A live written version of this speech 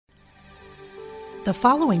The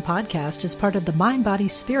following podcast is part of the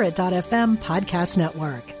MindBodySpirit.fm podcast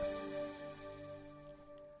network.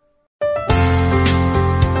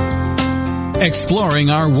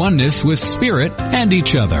 Exploring our oneness with Spirit and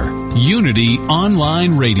each other. Unity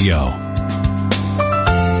Online Radio.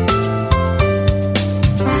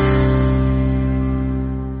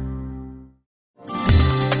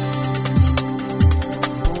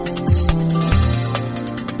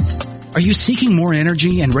 Are you seeking more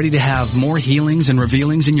energy and ready to have more healings and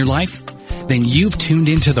revealings in your life? Then you've tuned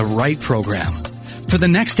into the right program. For the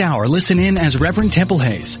next hour, listen in as Reverend Temple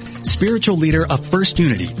Hayes, spiritual leader of First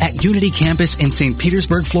Unity at Unity Campus in St.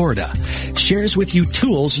 Petersburg, Florida, shares with you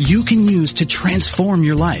tools you can use to transform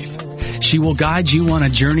your life. She will guide you on a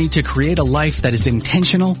journey to create a life that is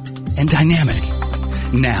intentional and dynamic.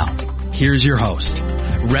 Now, here's your host,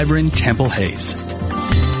 Reverend Temple Hayes.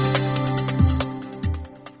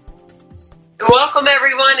 Welcome,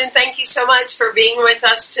 everyone, and thank you so much for being with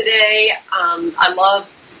us today. I love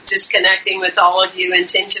just connecting with all of you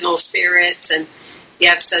intentional spirits, and you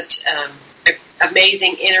have such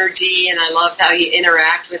amazing energy, and I love how you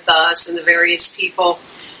interact with us and the various people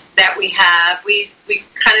that we have. We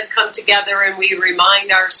kind of come together and we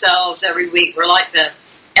remind ourselves every week. We're like the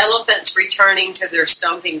elephants returning to their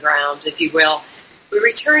stomping grounds, if you will. We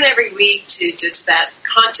return every week to just that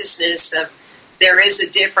consciousness of there is a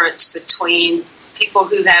difference between people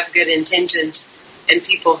who have good intentions and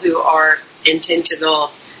people who are intentional,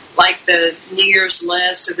 like the New Year's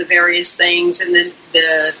list of the various things, and then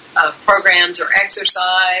the programs or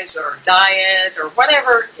exercise or diet or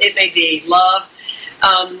whatever it may be, love.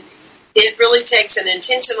 It really takes an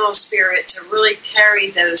intentional spirit to really carry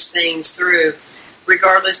those things through,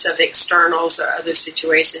 regardless of externals or other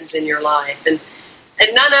situations in your life. And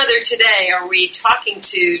none other today are we talking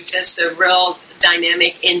to just a real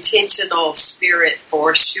dynamic, intentional spirit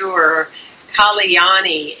for sure.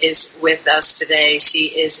 Kalyani is with us today. She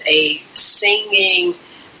is a singing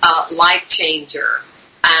life changer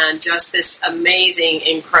and just this amazing,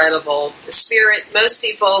 incredible spirit. Most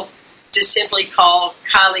people just simply call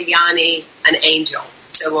Kalyani an angel.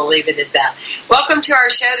 So we'll leave it at that. Welcome to our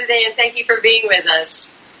show today, and thank you for being with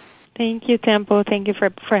us. Thank you, Temple. Thank you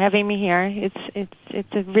for having me here.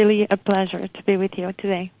 It's really a pleasure to be with you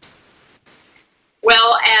today.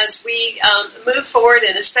 Well, as we move forward,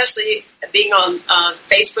 and especially being on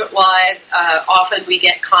Facebook Live, often we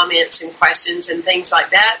get comments and questions and things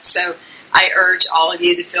like that. So I urge all of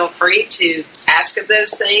you to feel free to ask of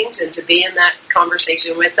those things and to be in that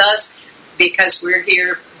conversation with us, because we're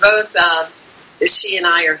here, both she and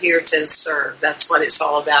I are here to serve. That's what it's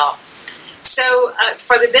all about. So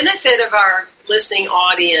for the benefit of our listening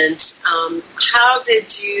audience, how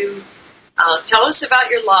did you tell us about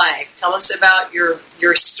your life? Tell us about your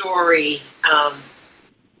story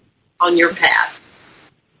on your path.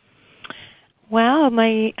 Well,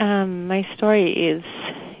 my story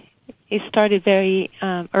it started very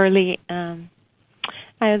early. I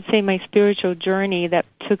would say my spiritual journey that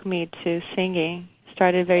took me to singing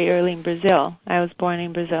started very early in Brazil. I was born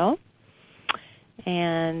in Brazil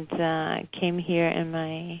and came here in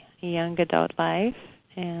my young adult life.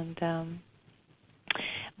 And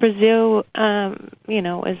Brazil,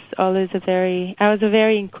 was always I was a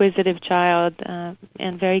very inquisitive child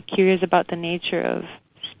and very curious about the nature of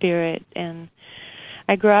spirit. And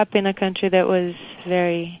I grew up in a country that was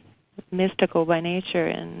very mystical by nature,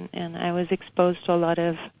 and I was exposed to a lot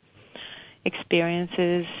of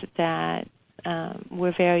experiences that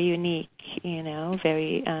were very unique,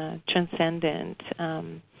 very transcendent.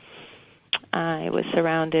 I was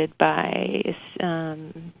surrounded by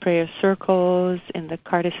prayer circles in the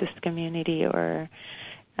Kardecist community, or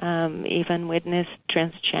even witnessed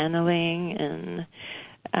trans-channeling, and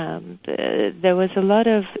there was a lot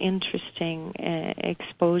of interesting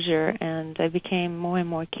exposure, and I became more and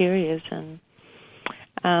more curious. And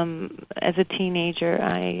as a teenager,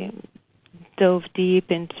 I dove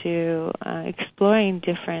deep into exploring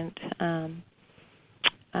different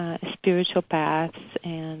spiritual paths,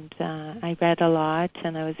 and I read a lot,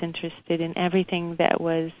 and I was interested in everything that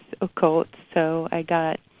was occult. So I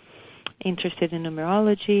got interested in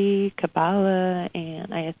numerology, Kabbalah,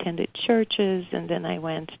 and I attended churches, and then I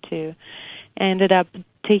ended up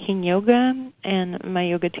taking yoga, and my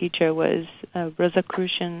yoga teacher was a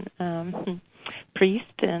Rosicrucian priest,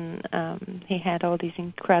 and he had all these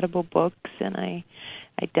incredible books, and I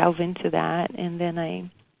delved into that, and then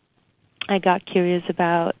I got curious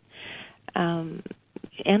about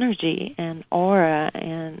energy and aura,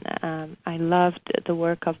 and I loved the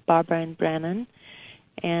work of Barbara and Brennan.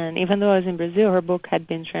 And even though I was in Brazil, her book had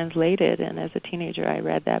been translated, and as a teenager I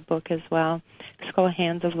read that book as well. It's called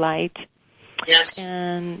Hands of Light. Yes.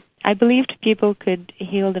 And I believed people could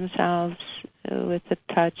heal themselves with the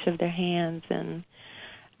touch of their hands, and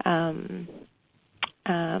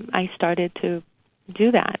I started to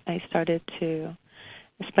do that. I started to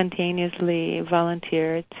spontaneously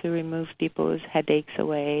volunteer to remove people's headaches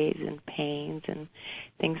away and pains and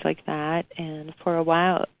things like that. And for a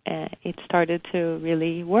while, it started to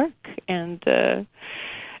really work. And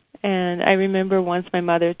I remember once my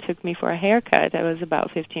mother took me for a haircut. I was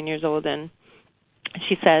about 15 years old, and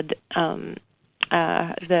she said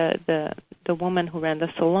the woman who ran the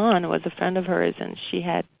salon was a friend of hers, and she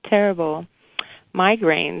had terrible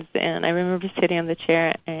migraines. And I remember sitting on the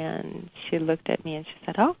chair, and she looked at me and she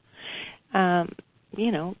said,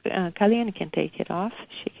 Kaliani can take it off.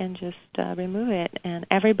 She can just remove it. And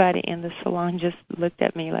everybody in the salon just looked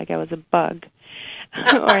at me like I was a bug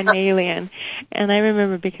or an alien. And I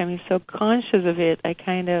remember becoming so conscious of it, I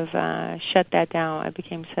kind of shut that down. I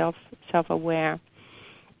became self-aware.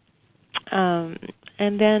 And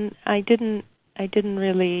then I didn't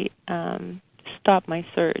really stop my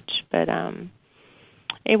search, but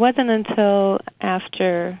it wasn't until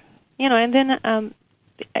after, and then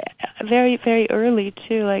very, very early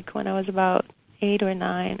too, like when I was about 8 or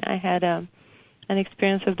 9, I had an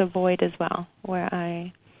experience of the void as well, where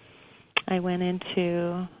I went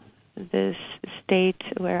into this state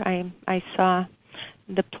where I saw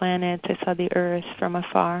the planet, I saw the earth from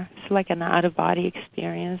afar. It's like an out-of-body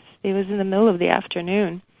experience. It was in the middle of the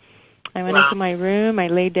afternoon. I went into my room, I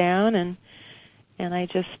lay down, and I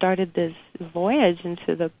just started this voyage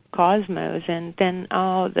into the cosmos, and then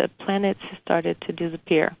all the planets started to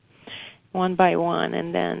disappear one by one,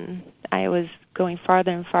 and then I was going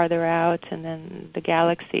farther and farther out, and then the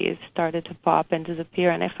galaxies started to pop and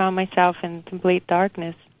disappear, and I found myself in complete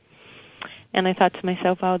darkness. And I thought to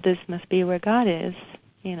myself, oh, this must be where God is,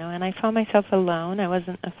 and I found myself alone. I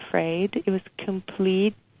wasn't afraid. It was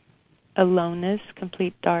complete aloneness,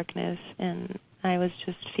 complete darkness, and I was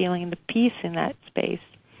just feeling the peace in that space.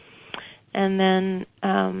 And then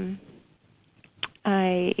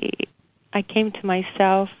I came to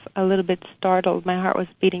myself a little bit startled. My heart was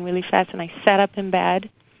beating really fast, and I sat up in bed.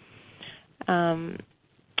 I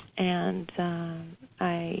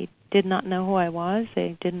did not know who I was.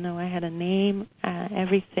 I didn't know I had a name.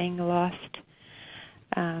 Everything lost.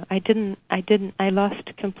 I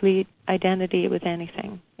lost complete identity with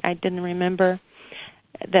anything. I didn't remember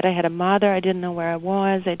that I had a mother. I didn't know where I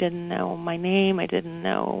was. I didn't know my name. I didn't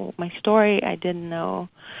know my story. I didn't know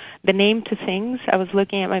the name to things. I was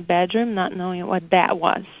looking at my bedroom, not knowing what that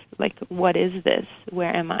was. Like, what is this?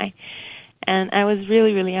 Where am I? And I was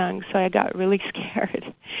really, really young, so I got really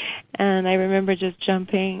scared. And I remember just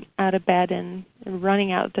jumping out of bed and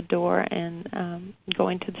running out the door and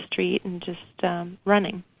going to the street and just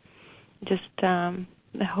running, just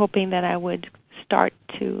hoping that I would start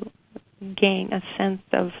to gain a sense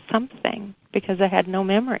of something, because I had no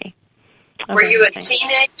memory. Were you a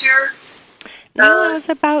teenager? No, I was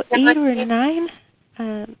about 8 or 9.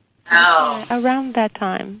 Around that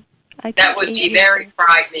time. That would be very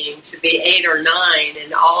frightening, to be 8 or 9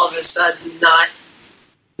 and all of a sudden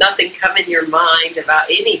nothing come in your mind about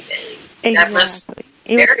anything. Exactly. That must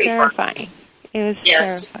be very terrifying. It was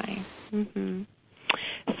terrifying. Mm-hmm.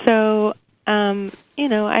 So,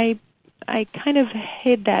 I kind of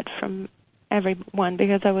hid that from everyone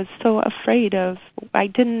because I was so afraid of, I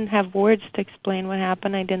didn't have words to explain what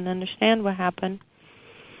happened. I didn't understand what happened.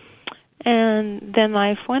 And then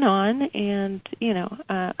life went on, and,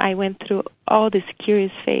 I went through all this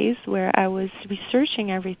curious phase where I was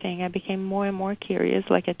researching everything. I became more and more curious.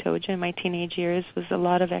 Like I told you, in my teenage years was a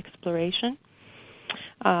lot of exploration,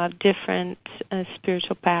 different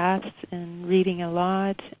spiritual paths, and reading a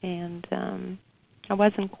lot, and I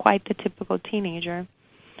wasn't quite the typical teenager.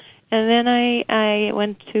 And then I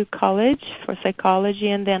went to college for psychology,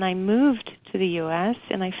 and then I moved to the U.S.,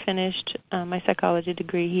 and I finished my psychology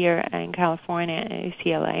degree here in California at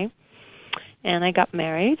UCLA. And I got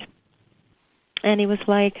married. And it was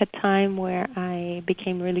like a time where I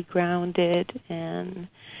became really grounded, and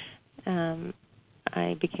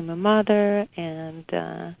I became a mother, and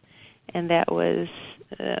that was,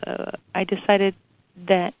 I decided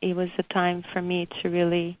that it was a time for me to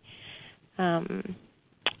really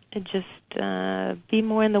just be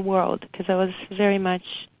more in the world, because I was very much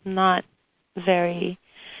not very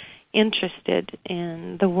interested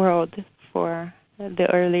in the world for the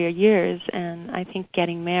earlier years, and I think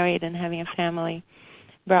getting married and having a family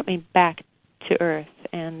brought me back to earth.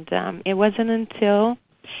 And it wasn't until,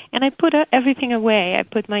 and I put everything away. I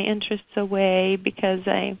put my interests away because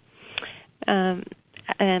my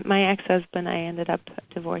ex-husband, I ended up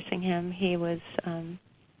divorcing him. He was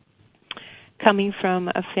coming from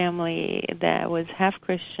a family that was half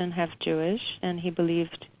Christian, half Jewish, and he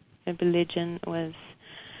believed religion was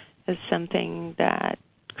something that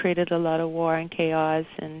created a lot of war and chaos,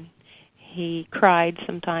 and he cried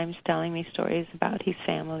sometimes telling me stories about his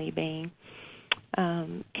family being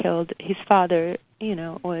killed. His father,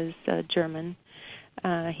 was German.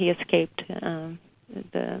 He escaped the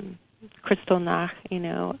Kristallnacht,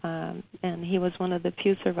 and he was one of the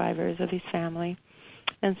few survivors of his family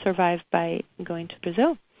and survived by going to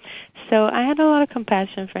Brazil. So I had a lot of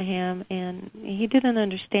compassion for him, and he didn't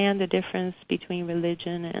understand the difference between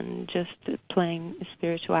religion and just plain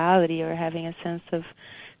spirituality or having a sense of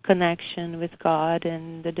connection with God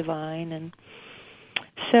and the divine. And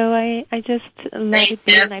so I just let it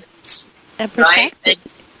be, and I protected.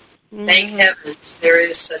 Thank heavens there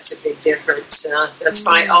is such a big difference. That's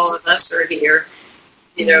why all of us are here,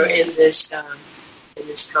 in this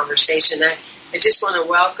conversation. I just want to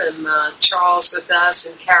welcome Charles with us,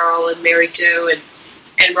 and Carol and Mary Jo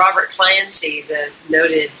and Robert Clancy, the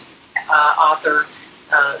noted author,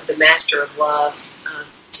 The Master of Love,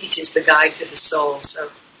 teaches the Guide to the Soul. So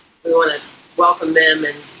we want to welcome them,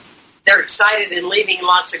 and they're excited and leaving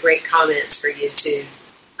lots of great comments for you too.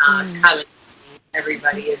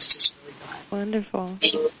 Everybody is just really glad. Wonderful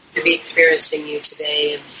to be experiencing you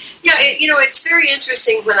today. And it's very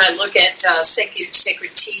interesting when I look at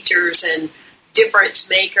sacred teachers and difference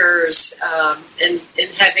makers, and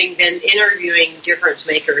having been interviewing difference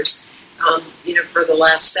makers, for the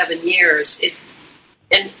last 7 years,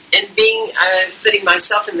 and being putting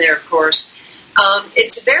myself in there, of course.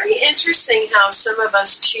 It's very interesting how some of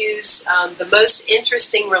us choose the most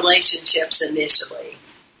interesting relationships initially.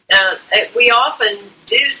 We often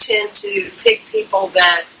do tend to pick people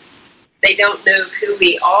that they don't know who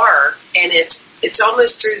we are, and it's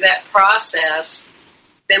almost through that process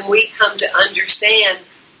then we come to understand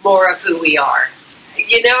more of who we are.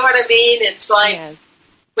 You know what I mean? It's like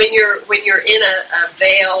when you're in a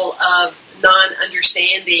veil of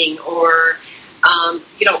non-understanding, or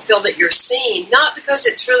you don't feel that you're seen, not because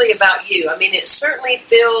it's really about you. I mean, it certainly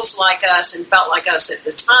feels like us and felt like us at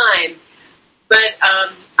the time, but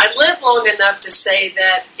I lived long enough to say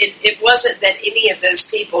that it wasn't that any of those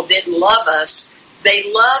people didn't love us. They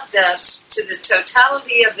loved us to the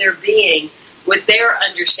totality of their being with their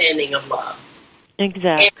understanding of love.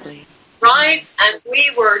 Exactly. And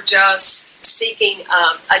we were just seeking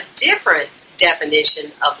a different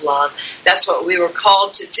definition of love. That's what we were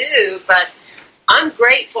called to do, but I'm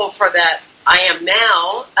grateful for that. I am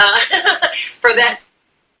now for that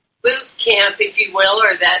boot camp, if you will,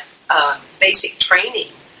 or that basic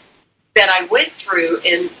training that I went through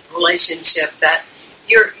in relationship. That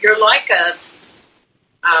you're like a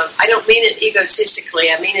I don't mean it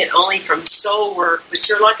egotistically. I mean it only from soul work. But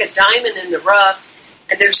you're like a diamond in the rough,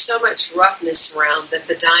 and there's so much roughness around that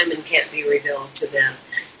the diamond can't be revealed to them.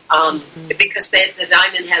 Because the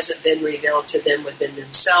diamond hasn't been revealed to them within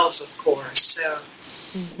themselves, of course. So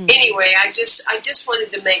anyway, I just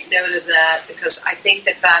wanted to make note of that, because I think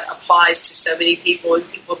that applies to so many people, and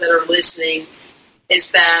people that are listening,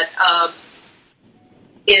 is that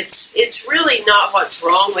it's really not what's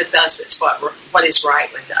wrong with us, it's what is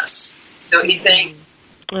right with us. Don't you think?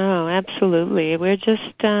 Oh, absolutely. We're just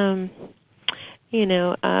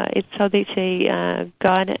it's how they say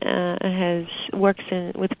God works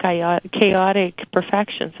with chaotic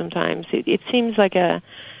perfection sometimes. It seems like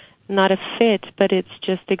not a fit, but it's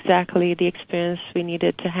just exactly the experience we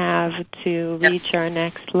needed to have to reach our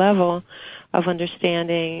next level of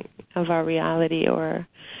understanding of our reality, or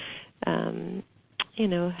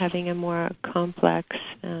having a more complex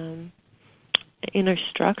inner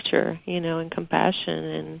structure, and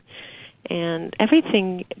compassion, and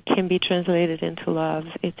everything can be translated into love.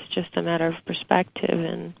 It's just a matter of perspective,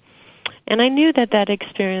 and I knew that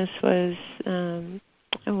experience was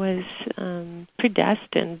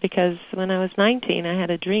predestined, because when I was 19, I had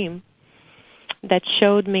a dream that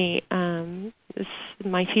showed me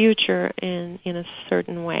my future in a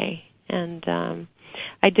certain way, and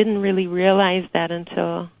I didn't really realize that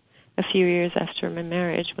until a few years after my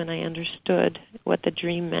marriage, when I understood what the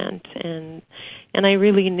dream meant, and I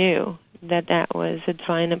really knew that was a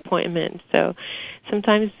divine appointment. So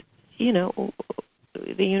sometimes, the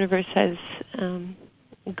universe has,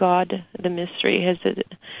 God, the mystery, has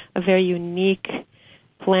a very unique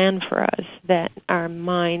plan for us that our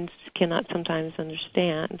minds cannot sometimes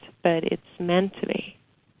understand, but it's meant to be.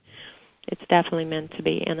 It's definitely meant to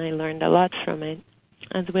be, and I learned a lot from it,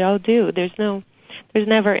 as we all do. There's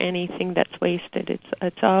never anything that's wasted.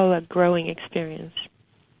 It's all a growing experience,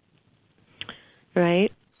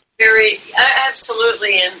 right? Very,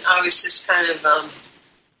 absolutely. And I was just kind of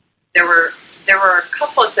there were there were a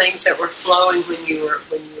couple of things that were flowing when you were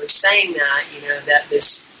saying that. That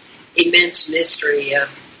this immense mystery of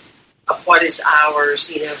what is ours,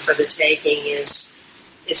 for the taking is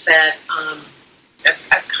that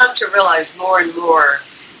I've come to realize more and more.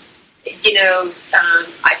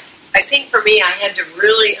 I think for me, I had to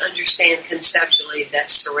really understand conceptually that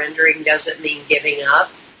surrendering doesn't mean giving up,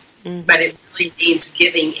 mm-hmm. but it really means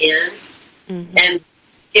giving in, mm-hmm. and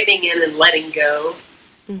giving in and letting go.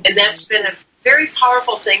 Mm-hmm. And that's been a very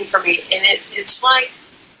powerful thing for me. And it's like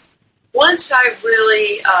once I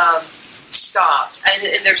really stopped,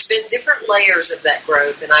 and there's been different layers of that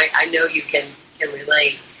growth, and I know you can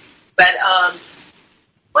relate. But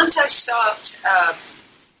once I stopped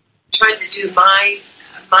trying to do my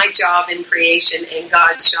job in creation and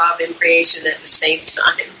God's job in creation at the same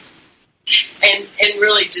time, and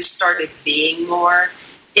really just started being more,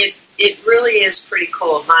 it really is pretty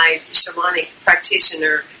cool. My shamanic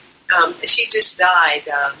practitioner, she just died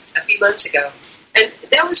a few months ago, and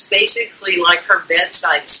that was basically like her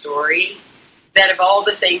bedside story, that of all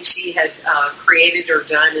the things she had created or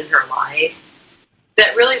done in her life,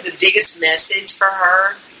 that really the biggest message for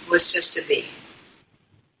her was just to be.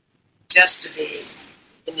 Just to be.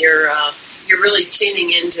 And you're really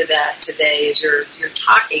tuning into that today as you're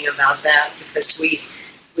talking about that, because we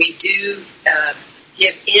do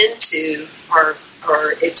give into, or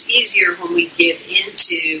it's easier when we give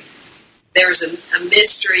into. There's a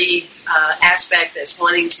mystery aspect that's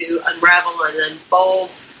wanting to unravel and unfold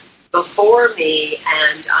before me,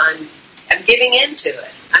 and I'm giving into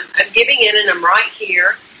it. I'm giving in, and I'm right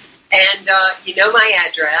here, and you know my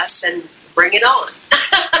address, and bring it on.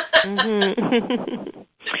 Mm-hmm.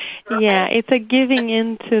 Yeah, it's a giving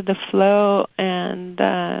into the flow and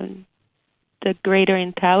the greater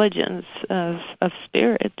intelligence of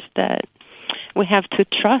spirit that we have to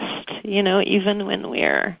trust, even when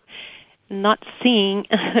we're not seeing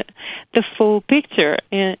the full picture,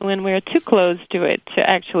 when we're too close to it to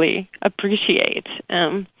actually appreciate.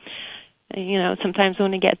 Sometimes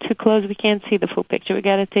when we get too close, we can't see the full picture. We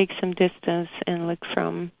got to take some distance and look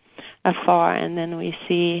from afar, and then we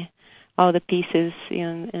see all the pieces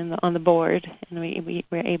on the board, and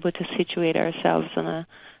we're able to situate ourselves on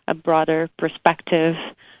a broader perspective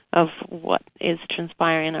of what is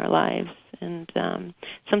transpiring in our lives. And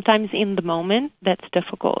sometimes in the moment, that's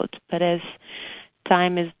difficult. But as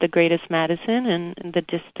time is the greatest medicine, and the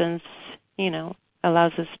distance,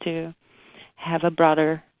 allows us to have a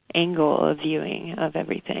broader angle of viewing of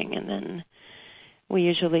everything. And then we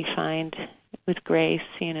usually find with grace,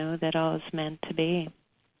 that all is meant to be.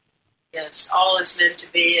 Yes, all is meant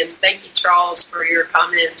to be. And thank you, Charles, for your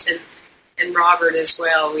comments, and Robert as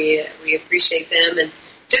well. We appreciate them. And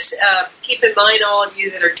just keep in mind, all of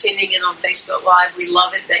you that are tuning in on Facebook Live, we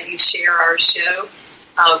love it that you share our show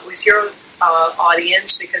with your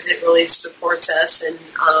audience, because it really supports us, and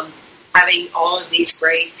having all of these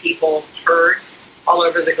great people heard all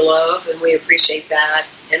over the globe, and we appreciate that.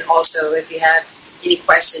 And also, if you have any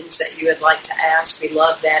questions that you would like to ask, we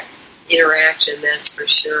love that interaction, that's for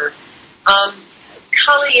sure.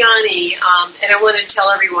 Kalyani, and I want to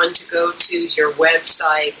tell everyone to go to your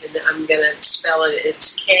website, and I'm going to spell it.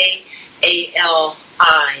 It's KALIYANI,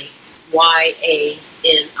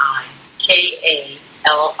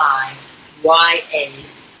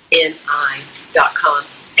 KALIYANI.com.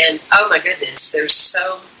 And oh my goodness, there's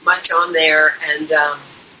so much on there, and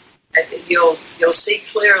you'll see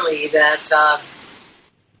clearly that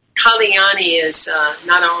Kalyani is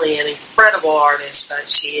not only an incredible artist, but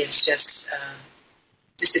she is just a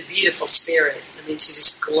beautiful spirit. I mean, she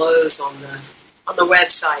just glows on the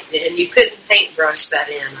website, and you couldn't paintbrush that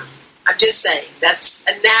in. I'm just saying, that's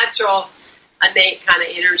a natural, innate kind of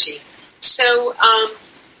energy. So,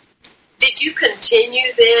 did you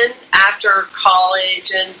continue then after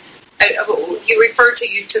college? And you referred to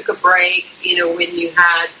you took a break, when you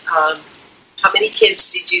had, how many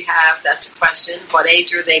kids did you have? That's a question. What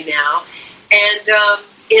age are they now? And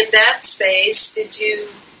in that space, did you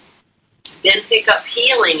then pick up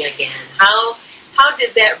healing again? How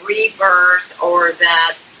did that rebirth or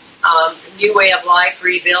that new way of life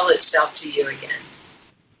reveal itself to you again?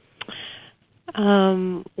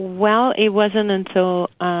 Well, it wasn't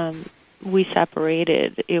until we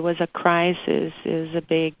separated. It was a crisis. It was a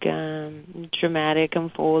big, dramatic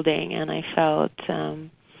unfolding, and I felt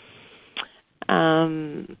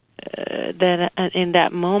that in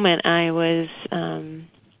that moment I was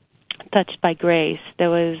touched by grace. There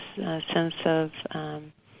was a sense of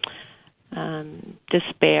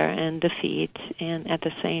despair and defeat, and at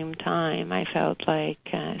the same time I felt like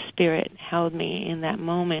Spirit held me in that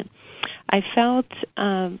moment. I felt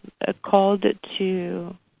called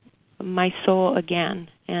to my soul again.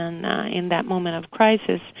 And in that moment of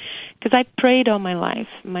crisis, because I prayed all my life.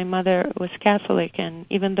 My mother was Catholic, and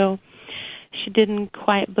even though she didn't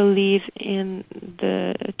quite believe in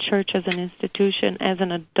the church as an institution as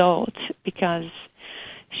an adult, because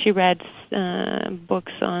she read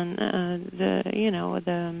books on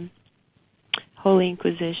the Holy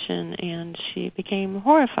Inquisition, and she became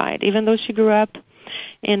horrified, even though she grew up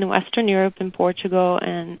in Western Europe, in Portugal,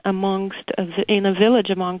 and in a village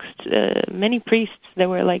amongst many priests. There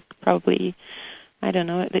were like probably, I don't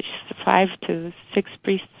know, 5 to 6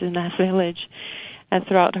 priests in that village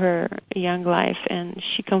throughout her young life, and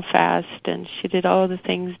she confessed, and she did all the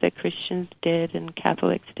things that Christians did and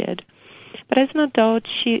Catholics did. But as an adult,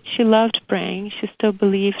 she loved praying. She still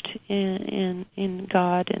believed in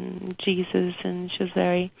God and Jesus, and she was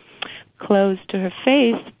very close to her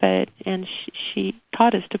faith. And she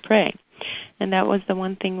taught us to pray, and that was the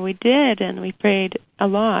one thing we did, and we prayed a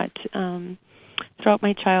lot throughout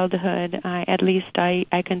my childhood.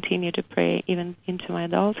 I continued to pray even into my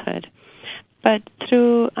adulthood. But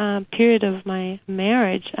through a period of my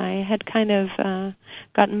marriage, I had kind of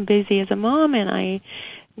gotten busy as a mom, and I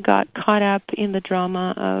got caught up in the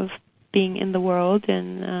drama of being in the world,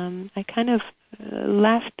 and I kind of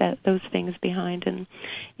left those things behind. And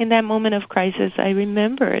in that moment of crisis, I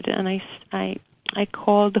remembered, and I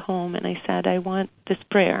called home, and I said, I want this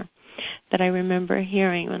prayer that I remember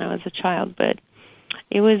hearing when I was a child, but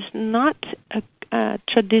it was not a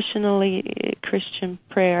traditionally Christian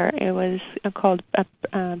prayer. It was called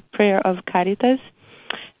a prayer of Caritas,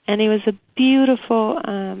 and it was a beautiful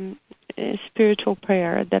spiritual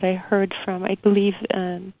prayer that I heard from, I believe,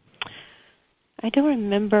 I don't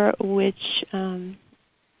remember which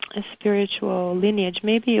spiritual lineage.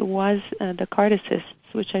 Maybe it was the Cartesists,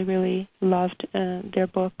 which I really loved their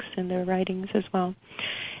books and their writings as well.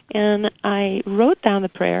 And I wrote down the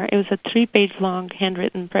prayer. It was a 3-page long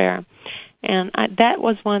handwritten prayer. And that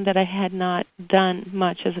was one that I had not done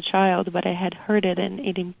much as a child, but I had heard it, and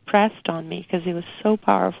it impressed on me because it was so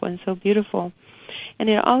powerful and so beautiful. And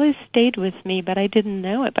it always stayed with me, but I didn't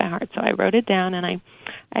know it by heart. So I wrote it down, and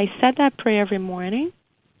I said that prayer every morning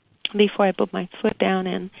before I put my foot down,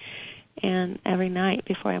 and every night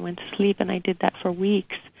before I went to sleep. And I did that for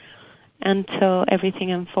weeks until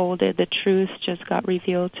everything unfolded. The truth just got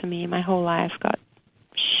revealed to me. My whole life got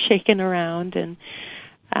shaken around, and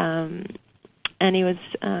it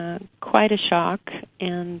was quite a shock,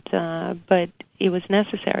 but it was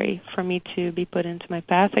necessary for me to be put into my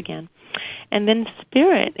path again. And then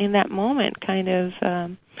Spirit, in that moment, kind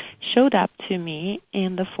of showed up to me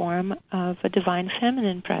in the form of a divine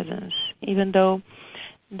feminine presence, even though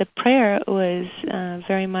the prayer was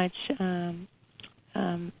very much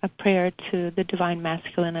a prayer to the divine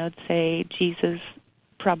masculine. I would say Jesus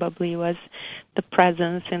probably was the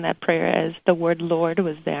presence in that prayer as the word Lord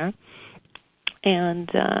was there. And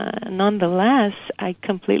nonetheless, I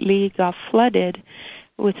completely got flooded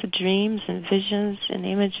with dreams and visions and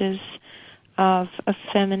images of a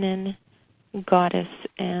feminine goddess,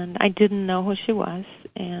 and I didn't know who she was,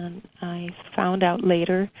 and I found out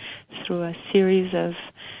later through a series of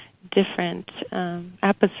different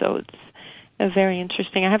episodes. Very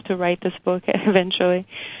interesting. I have to write this book eventually,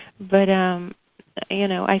 but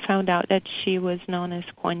I found out that she was known as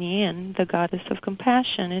Kuan Yin, the goddess of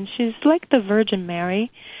compassion, and she's like the Virgin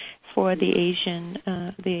Mary for the Asian,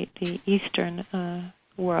 the Eastern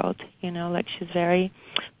world. Like she's very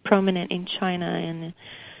prominent in China and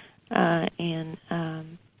in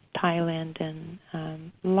Thailand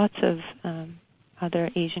and lots of other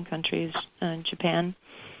Asian countries, Japan.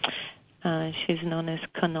 She's known as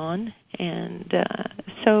Kanon, and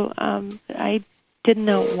so I didn't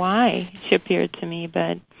know why she appeared to me,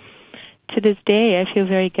 but to this day I feel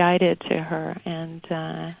very guided to her,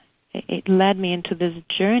 and it led me into this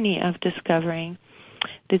journey of discovering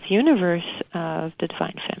this universe of the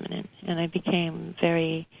divine feminine, and I became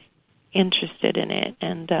very interested in it,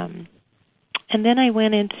 and then I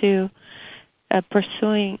went into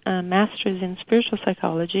pursuing a master's in spiritual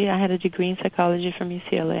psychology. I had a degree in psychology from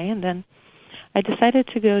UCLA, and then I decided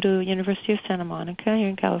to go to University of Santa Monica here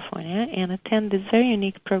in California and attend this very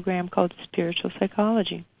unique program called spiritual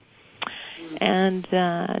psychology. And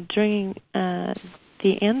during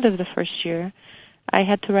the end of the first year, I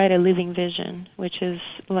had to write a living vision, which is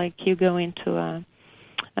like you go into a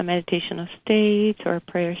meditational state or a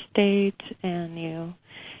prayer state, and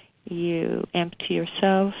you empty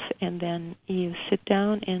yourself, and then you sit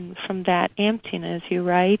down, and from that emptiness you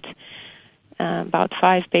write about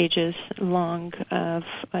 5 pages long of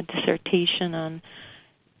a dissertation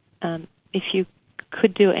on if you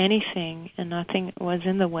could do anything and nothing was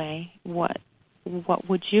in the way, what what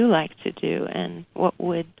would you like to do, and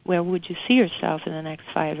where would you see yourself in the next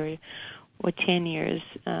 5 or 10 years?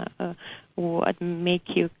 What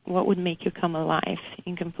would make you come alive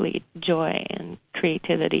in complete joy and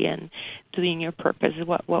creativity and doing your purpose?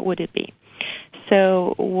 What would it be?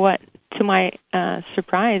 So to my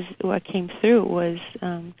surprise, what came through was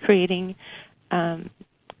creating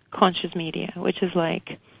conscious media, which is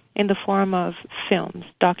like in the form of films,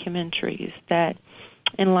 documentaries that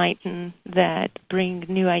enlighten, that bring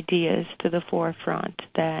new ideas to the forefront,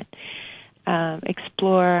 that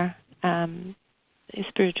explore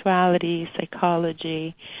spirituality,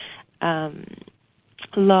 psychology,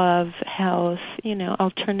 love, health,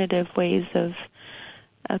 alternative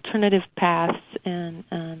paths, and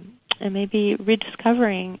maybe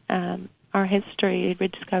rediscovering our history,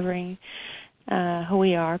 rediscovering who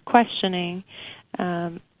we are, questioning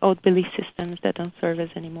old belief systems that don't serve us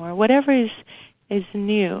anymore. Whatever is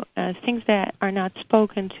new, things that are not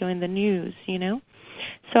spoken to in the news,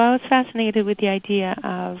 So I was fascinated with the idea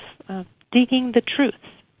of digging the truth,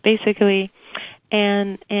 basically,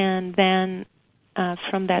 and then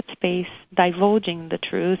from that space divulging the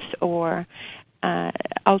truth or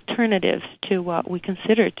alternatives to what we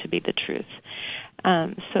consider to be the truth.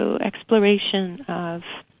 So exploration of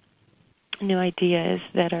new ideas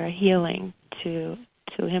that are healing to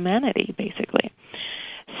humanity, basically.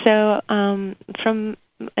 So from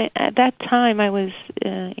at that time, I was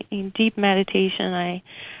in deep meditation.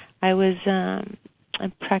 I was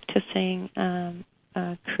practicing a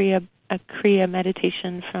Kriya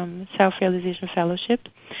meditation from Self-Realization Fellowship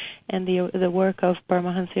and the work of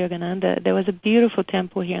Paramahansa Yogananda. There was a beautiful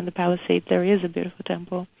temple here in the Palisades. There is a beautiful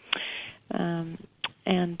temple.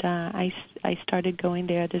 And I started going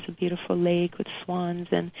there. There's a beautiful lake with swans,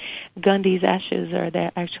 and Gandhi's ashes are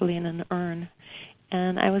there actually in an urn.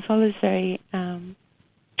 And I was always very...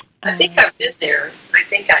 I think I've been there. I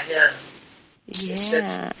think I have.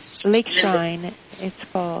 Yeah, Lake Shrine, it's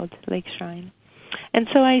called, Lake Shrine. And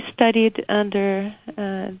so I studied under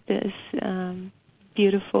this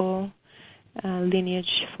beautiful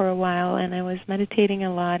lineage for a while, and I was meditating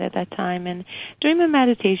a lot at that time. And during my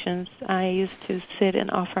meditations, I used to sit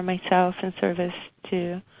and offer myself in service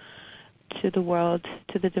to the world,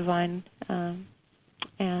 to the divine.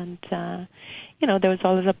 There was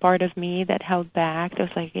always a part of me that held back. There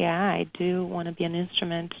was like, I do want to be an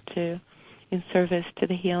instrument in service to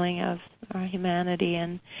the healing of our humanity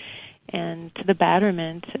and to the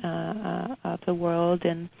betterment of the world.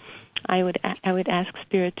 And I would ask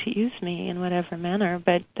Spirit to use me in whatever manner.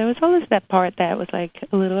 But there was always that part that was like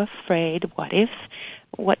a little afraid. What if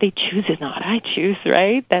what they choose is not I choose,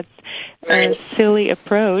 right? That's a silly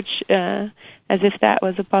approach, as if that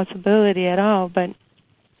was a possibility at all. But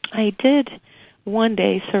I did one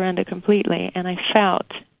day surrender completely, and I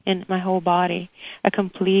felt in my whole body a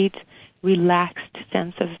complete relaxed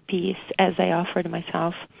sense of peace as I offered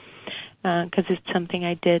myself, because it's something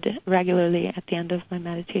I did regularly at the end of my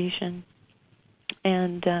meditation.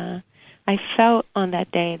 And I felt on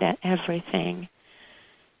that day that everything,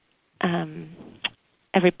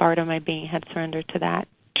 every part of my being had surrendered to that,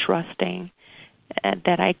 trusting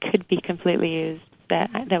that I could be completely used, that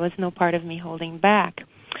there was no part of me holding back.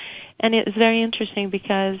 And it was very interesting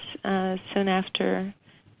because soon after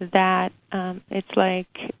that, it's like,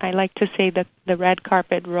 I like to say that the red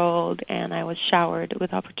carpet rolled and I was showered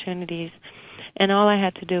with opportunities. And all I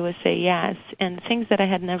had to do was say yes. And things that I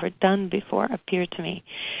had never done before appeared to me.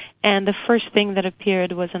 And the first thing that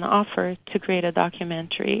appeared was an offer to create a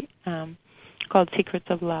documentary called Secrets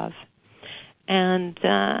of Love. And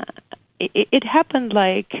it happened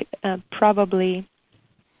like probably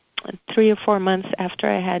 3 or 4 months after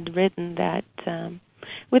I had written that,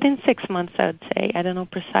 within 6 months, I would say, I don't know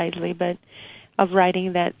precisely, but of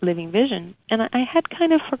writing that living vision. And I had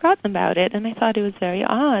kind of forgotten about it, and I thought it was very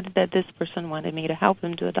odd that this person wanted me to help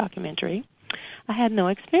him do a documentary. I had no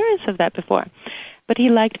experience of that before. But he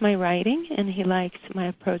liked my writing, and he liked my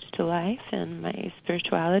approach to life and my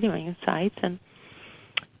spirituality, my insights. And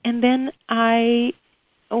then I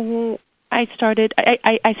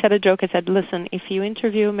said a joke. I said, listen, if you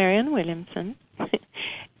interview Marianne Williamson,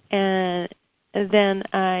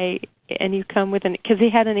 and you come with because he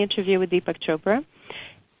had an interview with Deepak Chopra,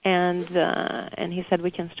 and he said,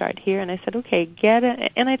 we can start here. And I said, okay, get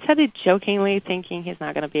it. And I said it jokingly, thinking he's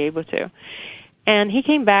not going to be able to. And he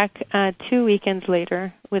came back 2 weekends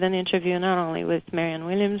later with an interview not only with Marianne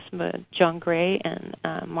Williams, but John Gray and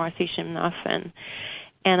Marcy Shimoff,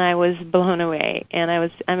 and I was blown away. And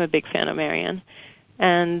I'm a big fan of Marianne.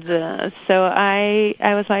 And so I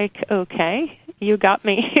was like, okay, you got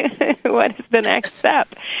me. What is the next step?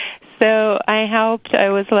 So I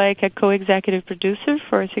was like a co-executive producer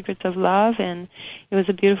for Secrets of Love, and it was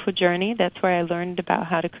a beautiful journey. That's where I learned about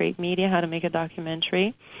how to create media, how to make a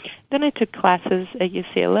documentary. Then I took classes at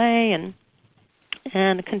UCLA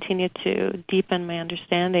and continued to deepen my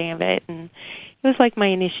understanding of it, and it was like my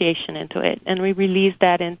initiation into it. And we released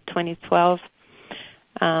that in 2012.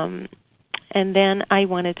 And then I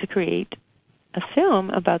wanted to create a film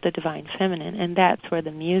about the divine feminine, and that's where the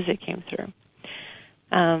music came through.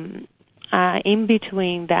 In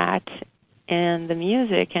between that and the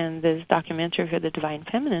music and this documentary for the divine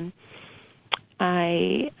feminine,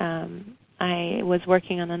 I was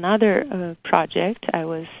working on another project. I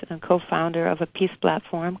was a co-founder of a peace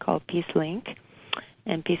platform called PeaceLink,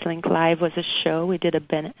 and PeaceLink Live was a show. We did a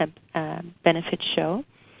benefit show,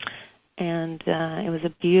 and it was a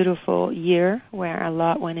beautiful year where a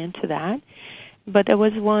lot went into that. But there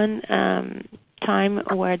was one time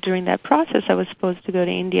where during that process I was supposed to go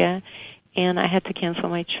to India, and I had to cancel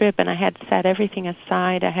my trip, and I had set everything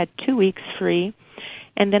aside. I had 2 weeks free,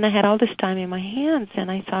 and then I had all this time in my hands, and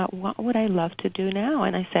I thought, what would I love to do now?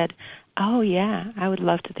 And I said, oh yeah, I would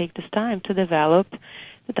love to take this time to develop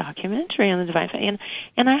the documentary on the divine feminine.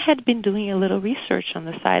 And I had been doing a little research on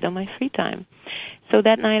the side on my free time. So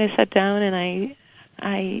that night I sat down and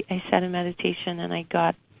I sat in meditation, and I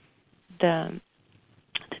got the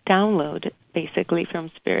download basically from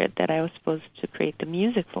Spirit that I was supposed to create the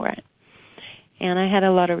music for it. And I had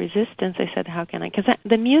a lot of resistance. I said, how can I? Because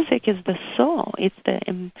the music is the soul. It's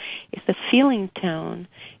the feeling tone.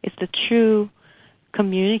 It's the true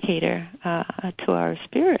communicator to our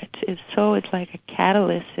spirit. It's like a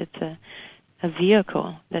catalyst. It's a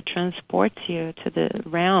vehicle that transports you to the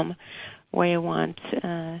realm where you want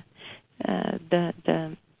to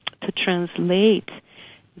translate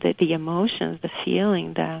the emotions, the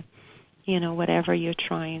feeling, whatever you're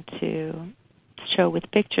trying to show with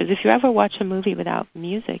pictures. If you ever watch a movie without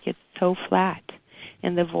music, it's so flat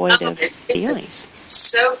and devoid of feelings. It's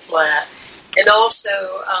so flat. And also,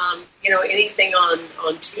 anything on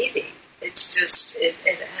TV, it's just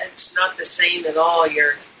it's not the same at all.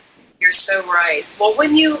 You're so right. Well,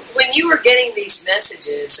 when you were getting these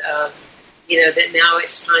messages of, that now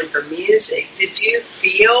it's time for music, did you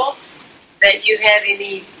feel that you had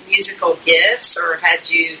any musical gifts, or had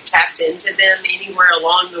you tapped into them anywhere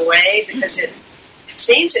along the way? Because it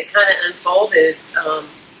seems it kind of unfolded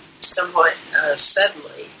somewhat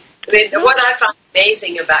suddenly. I mean, what I find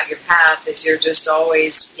amazing about your path is you're just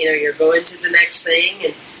always, you're going to the next thing,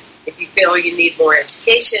 and if you feel you need more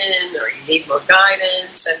education or you need more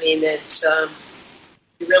guidance, I mean, it's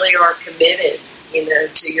you really are committed,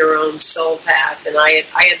 to your own soul path, and I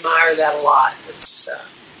admire that a lot. It's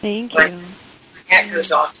thank you. My hat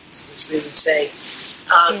goes off, as we would say,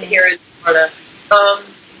 here in Florida.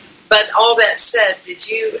 But all that said,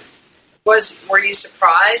 were you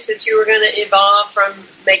surprised that you were going to evolve from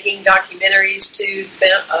making documentaries to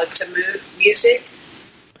music?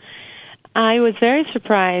 I was very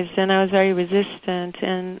surprised, and I was very resistant.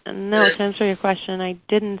 And no, to answer your question, I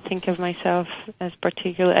didn't think of myself as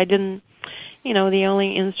particular. I didn't, the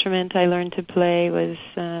only instrument I learned to play was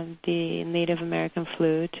the Native American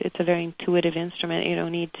flute. It's a very intuitive instrument. You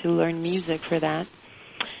don't need to learn music for that.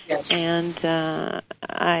 Yes. And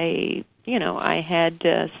I had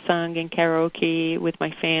sung in karaoke with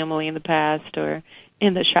my family in the past or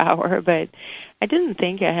in the shower, but I didn't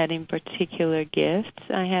think I had any particular gifts.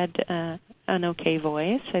 I had an okay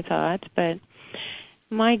voice, I thought, but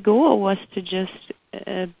my goal was to just,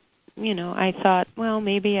 I thought, well,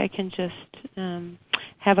 maybe I can just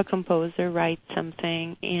have a composer write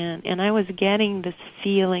something, and I was getting this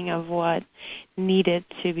feeling of what needed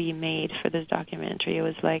to be made for this documentary. It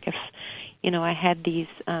was like I had these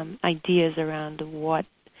ideas around what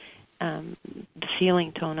the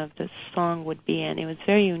feeling tone of the song would be, and it was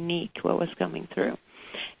very unique what was coming through.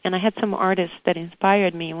 And I had some artists that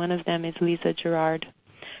inspired me. One of them is Lisa Gerard.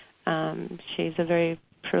 She's a very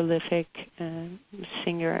prolific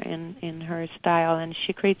singer in her style, and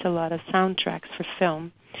she creates a lot of soundtracks for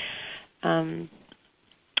film. And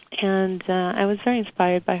I was very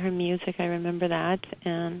inspired by her music, I remember that,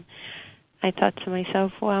 and I thought to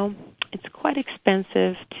myself, well, it's quite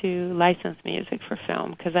expensive to license music for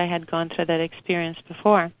film, because I had gone through that experience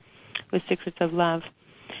before with Secrets of Love,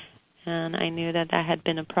 and I knew that had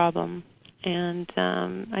been a problem. And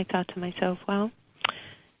I thought to myself, well,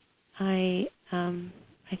 I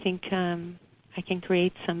think I can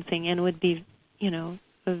create something, and it would be,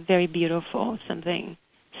 very beautiful, something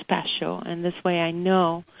special. And this way I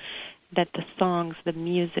know that the songs, the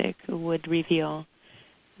music would reveal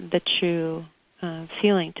the true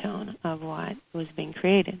feeling tone of what was being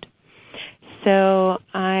created. So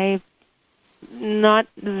I not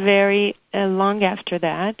very long after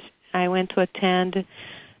that, I went to attend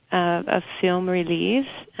a film release.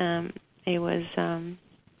 It was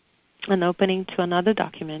an opening to another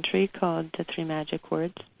documentary called The Three Magic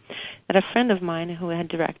Words that a friend of mine who had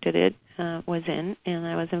directed it was in, and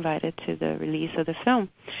I was invited to the release of the film.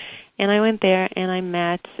 And I went there, and I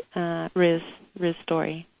met Riz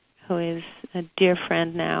Story, who is a dear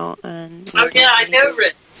friend now. And I know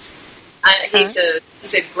Riz. He's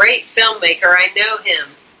a great filmmaker. I know him.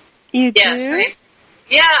 You do? Yes.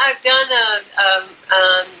 I've done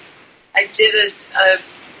I did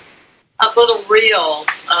a little reel,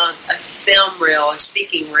 a film reel, a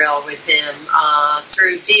speaking reel with him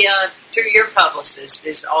through your publicist.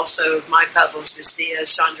 Is also my publicist, Dia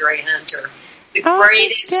Chandra Hunter. The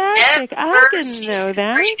greatest fantastic. ever. I didn't know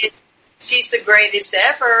that. She's the greatest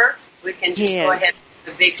ever. We can just go ahead and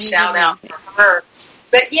give a big shout out for her.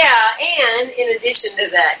 But and in addition to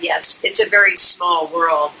that, yes, it's a very small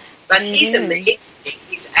world. But he's amazing.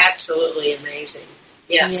 He's absolutely amazing.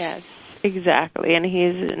 Yes, exactly. And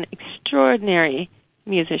he's an extraordinary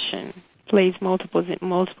musician. Plays multiple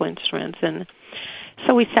instruments. And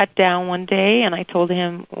so we sat down one day, and I told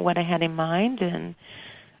him what I had in mind, and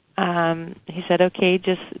he said, okay,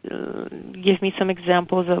 just give me some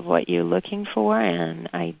examples of what you're looking for, and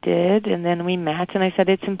I did, and then we met, and I said,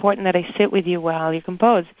 it's important that I sit with you while you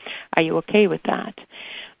compose. Are you okay with that?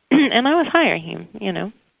 And I was hiring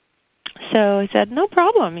him, So he said, no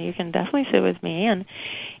problem, you can definitely sit with me, and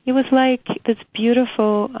it was like this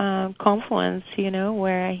beautiful confluence,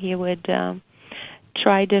 where he would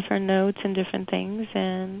try different notes and different things,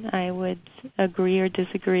 and I would agree or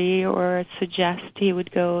disagree or suggest he would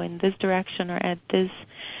go in this direction or add this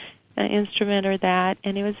instrument or that,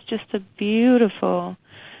 and it was just a beautiful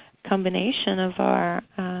combination of our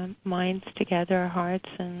minds together, our hearts,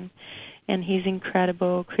 and his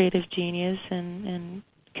incredible creative genius and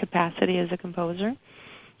capacity as a composer.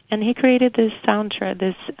 And he created this soundtrack,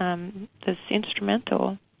 this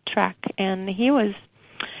instrumental track, and he was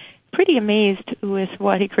pretty amazed with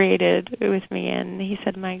what he created with me, and he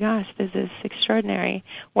said, my gosh, this is extraordinary.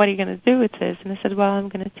 What are you going to do with this? And I said, well, I'm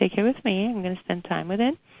going to take it with me. I'm going to spend time with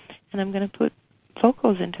it, and I'm going to put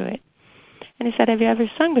vocals into it. And he said, have you ever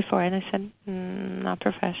sung before? And I said, not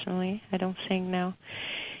professionally. I don't sing now.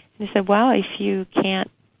 And he said, well, if you can't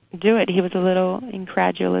do it, he was a little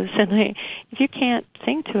incredulous, and if you can't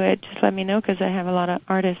sing to it, just let me know, because I have a lot of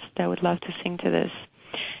artists that would love to sing to this.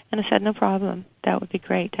 And I said, no problem. That would be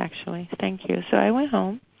great, actually. Thank you. So I went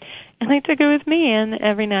home, and I took it with me, and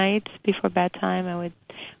every night before bedtime,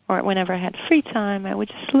 or whenever I had free time, I would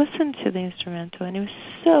just listen to the instrumental, and it was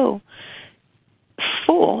so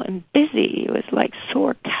full and busy. It was like so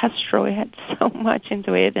orchestral. It had so much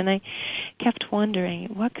into it, and I kept wondering,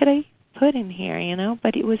 what could I put in here,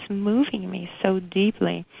 But it was moving me so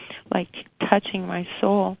deeply, like touching my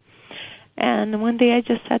soul. And one day I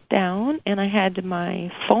just sat down, and I had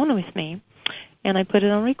my phone with me, and I put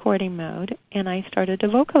it on recording mode, and I started to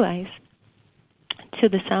vocalize to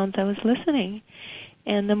the sounds I was listening.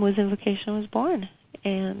 And the Moose Invocation was born.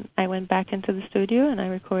 And I went back into the studio, and I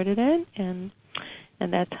recorded it, and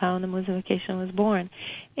that's how the Moose Invocation was born.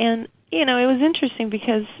 And, it was interesting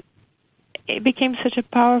because it became such a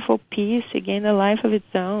powerful piece. It gained a life of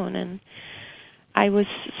its own, and I was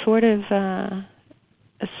sort of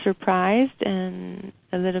surprised and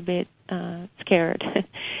a little bit scared.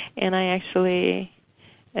 And I actually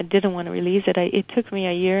didn't want to release it. It took me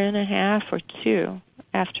a year and a half or two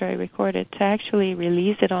after I recorded to actually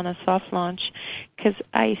release it on a soft launch, because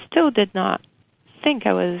I still did not think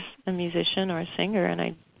I was a musician or a singer, and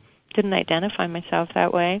I didn't identify myself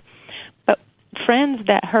that way. But friends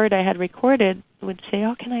that heard I had recorded would say,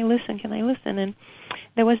 oh, can I listen? And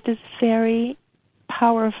there was this very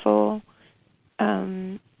powerful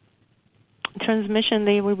transmission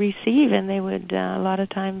they would receive, and they would a lot of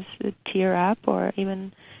times tear up or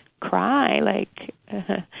even cry. Like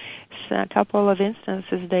a couple of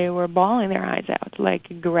instances, they were bawling their eyes out,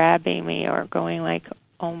 like grabbing me or going like,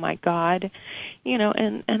 oh my God,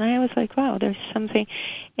 and I was like, wow, there's something.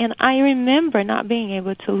 And I remember not being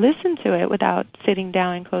able to listen to it without sitting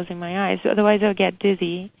down and closing my eyes. Otherwise I would get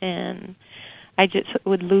dizzy, and I just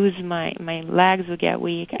would lose my legs would get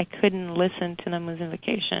weak. I couldn't listen to the Moose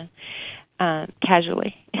Invocation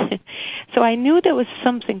casually. So I knew there was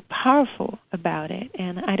something powerful about it,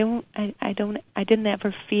 and I didn't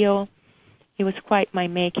ever feel it was quite my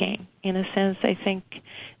making. In a sense, I think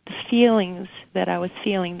the the feelings that I was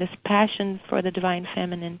feeling, this passion for the divine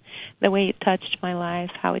feminine, the way it touched my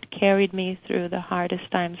life, how it carried me through the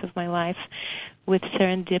hardest times of my life with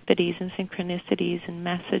serendipities and synchronicities and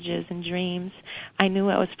messages and dreams. I knew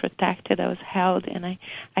I was protected, I was held, and I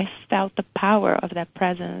felt the power of that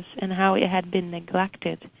presence and how it had been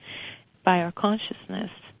neglected by our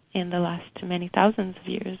consciousness in the last many thousands of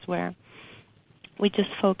years, where we just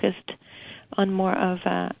focused on more of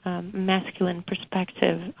a masculine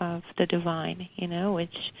perspective of the divine,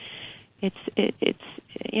 which it's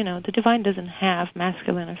the divine doesn't have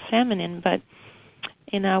masculine or feminine, but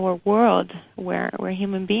in our world where we're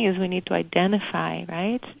human beings, we need to identify,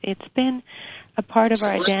 right? It's been a part of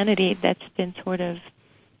our identity that's been sort of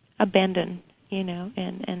abandoned,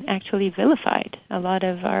 and actually vilified. A lot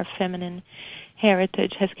of our feminine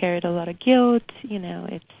heritage has carried a lot of guilt,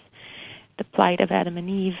 it's the plight of Adam and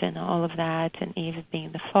Eve and all of that, and Eve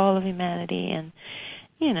being the fall of humanity, and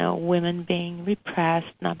women being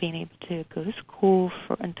repressed, not being able to go to school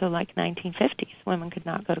until like 1950s. Women could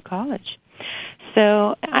not go to college.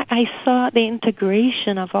 So I saw the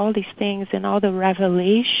integration of all these things and all the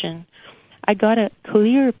revelation. I got a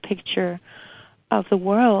clear picture of the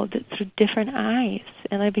world through different eyes,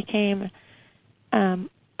 and I became a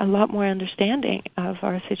lot more understanding of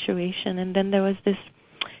our situation. And then there was this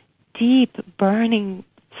deep burning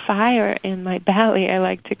fire in my belly, I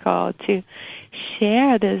like to call, to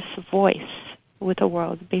share this voice with the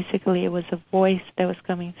world. Basically, it was a voice that was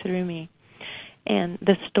coming through me and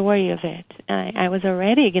the story of it. I was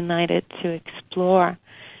already ignited to explore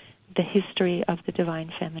the history of the divine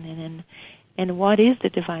feminine and what is the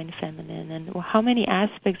divine feminine and how many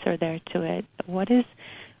aspects are there to it. What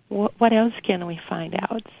else can we find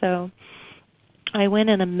out? So I went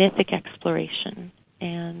on a mythic exploration,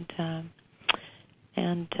 and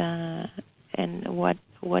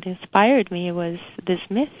what inspired me was this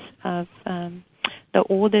myth of the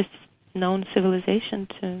oldest known civilization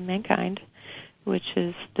to mankind, which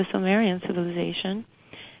is the Sumerian civilization,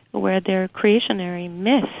 where their creationary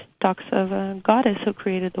myth talks of a goddess who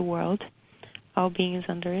created the world, all beings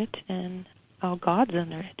under it, and all gods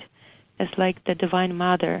under it. It's like the Divine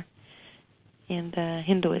Mother in the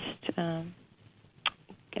Hinduist,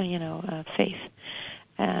 faith.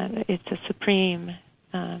 It's a supreme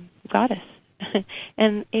goddess.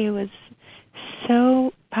 And it was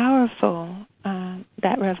so powerful,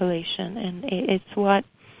 that revelation, and it's what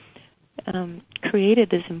created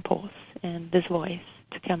this impulse and this voice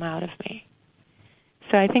to come out of me.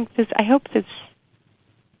 So I hope this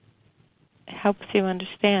helps you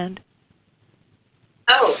understand.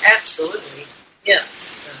 Oh, absolutely.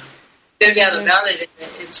 Yes. No doubt about it.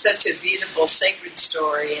 It's such a beautiful, sacred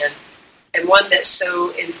story, and one that's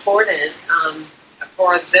so important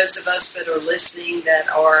for those of us that are listening that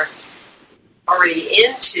are already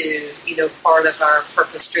into, part of our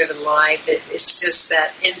purpose-driven life. It's just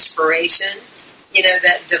that inspiration,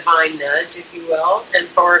 that divine nudge, if you will. And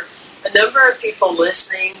for a number of people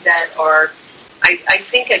listening that are, I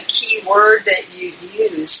think a key word that you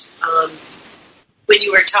use when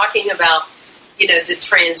you were talking about, the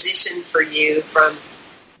transition for you from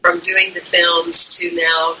doing the films to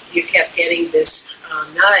now you kept getting this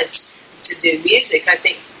nudge to do music. I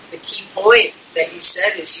think the key point that you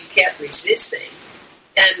said is you kept resisting.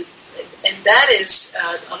 And that is,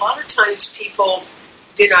 a lot of times people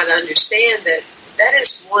do not understand that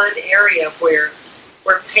is one area where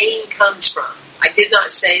pain comes from. I did not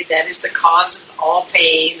say that is the cause of all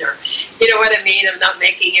pain, or, you know what I mean? I'm not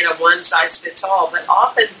making it a one-size-fits-all, but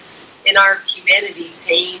often in our humanity,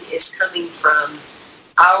 pain is coming from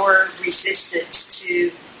our resistance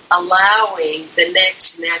to allowing the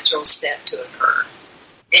next natural step to occur.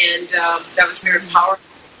 And that was very powerful,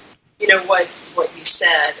 what you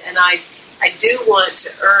said. And I do want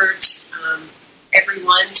to urge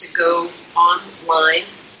everyone to go online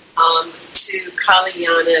to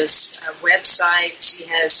Kalyana's website. She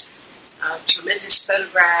has tremendous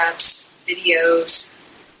photographs, videos.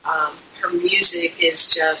 Her music is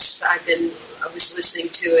just, I was listening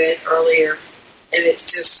to it earlier, and it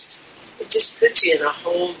just puts you in a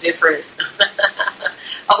whole different,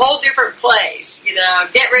 place.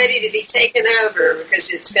 Get ready to be taken over, because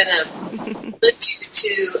it's going to put you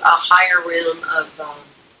to a higher realm of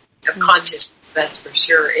consciousness. That's for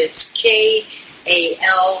sure. It's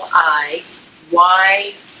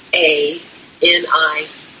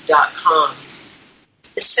KALYANI.com.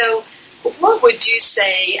 So, what would you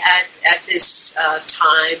say at this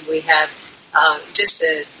time? We have just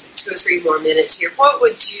 2 or 3 more minutes here. What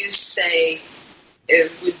would you say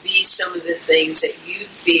would be some of the things that you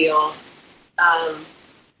feel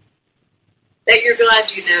that you're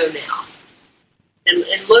glad you know now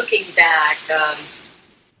And looking back,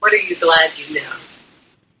 what are you glad you know?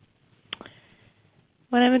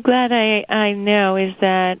 What I'm glad I know is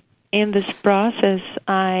that in this process,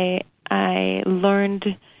 I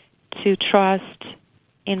learned to trust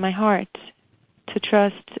in my heart, to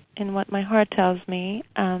trust in what my heart tells me,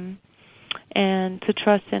 and to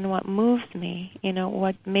trust in what moves me,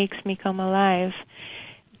 what makes me come alive,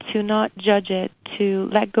 to not judge it, to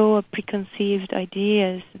let go of preconceived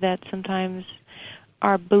ideas that sometimes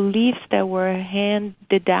are beliefs that were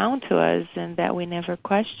handed down to us and that we never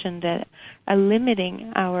questioned, that are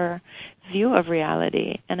limiting our view of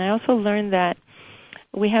reality. And I also learned that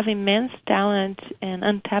we have immense talent and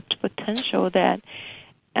untapped potential that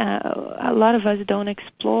a lot of us don't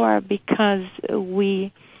explore because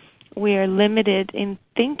we are limited in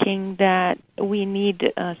thinking that we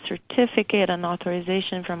need a certificate, an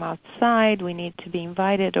authorization from outside, we need to be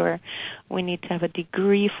invited, or we need to have a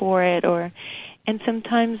degree for it, and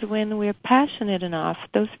sometimes when we're passionate enough,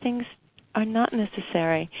 those things are not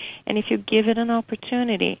necessary. And if you give it an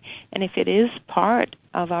opportunity, and if it is part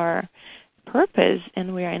of our purpose,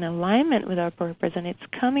 and we are in alignment with our purpose, and it's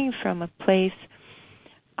coming from a place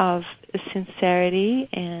of sincerity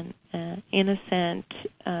and innocent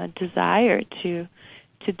desire to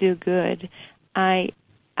do good, I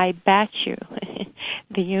bet you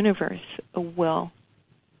the universe will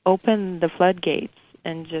open the floodgates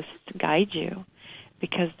and just guide you,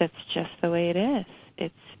 because that's just the way it is.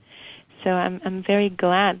 So I'm very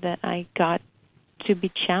glad that I got to be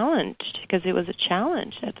challenged, because it was a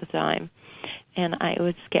challenge at the time, and it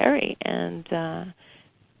was scary, and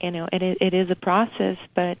it is a process,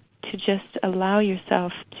 but to just allow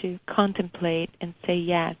yourself to contemplate and say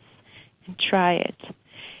yes and try it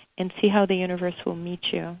and see how the universe will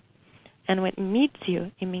meet you. And when it meets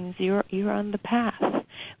you, it means you're on the path,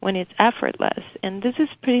 when it's effortless. And this is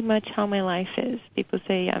pretty much how my life is. People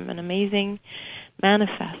say I'm an amazing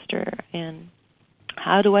manifester, and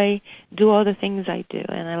how do I do all the things I do?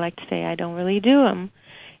 And I like to say I don't really do them.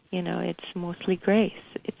 It's mostly grace.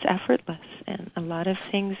 It's effortless. And a lot of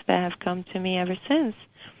things that have come to me ever since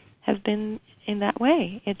have been in that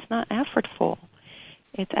way. It's not effortful.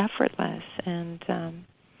 It's effortless. And,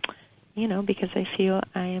 because I feel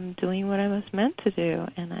I am doing what I was meant to do,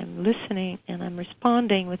 and I'm listening, and I'm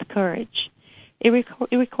responding with courage. It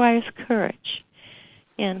requires courage.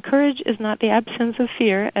 And courage is not the absence of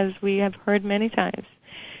fear, as we have heard many times.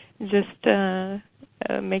 Just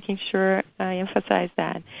making sure I emphasize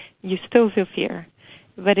that. You still feel fear,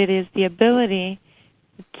 but it is the ability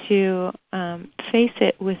to face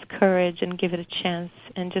it with courage and give it a chance,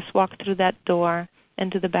 and just walk through that door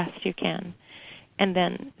and do the best you can. And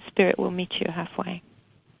then Spirit will meet you halfway.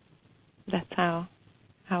 That's how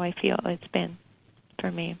I feel it's been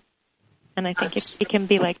for me. And I think it can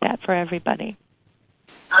be like that for everybody.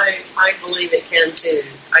 I believe it can too.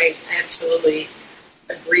 I absolutely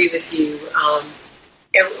agree with you.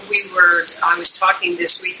 I was talking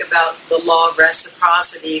this week about the law of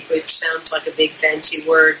reciprocity, which sounds like a big fancy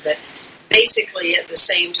word, but basically at the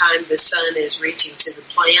same time the sun is reaching to the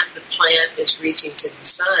plant is reaching to the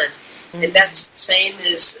sun. Mm-hmm. And that's the same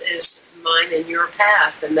as mine and your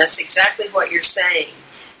path, and that's exactly what you're saying.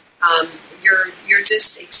 You're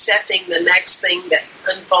just accepting the next thing that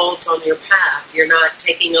unfolds on your path. You're not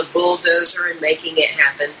taking a bulldozer and making it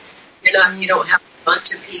happen. You don't have a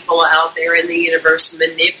bunch of people out there in the universe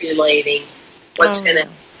manipulating what's going to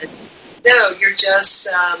happen. No, you're just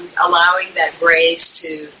allowing that grace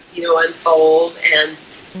to unfold, and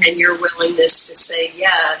your willingness to say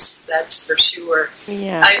yes. That's for sure.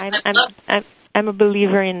 Yeah, I'm a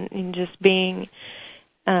believer in just being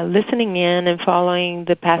listening in and following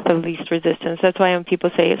the path of least resistance. That's why when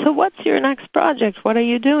people say, so what's your next project? What are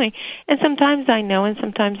you doing? And sometimes I know and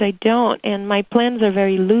sometimes I don't. And my plans are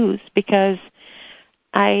very loose because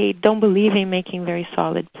I don't believe in making very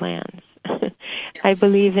solid plans. I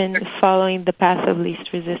believe in following the path of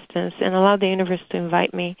least resistance and allow the universe to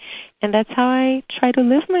invite me. And that's how I try to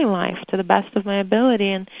live my life to the best of my ability.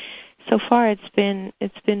 And so far it's been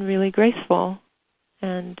really graceful.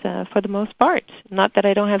 And for the most part, not that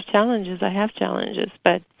I don't have challenges, I have challenges,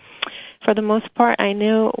 but for the most part, I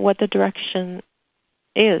know what the direction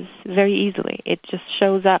is very easily. It just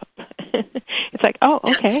shows up. It's like, oh,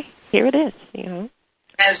 okay, here it is,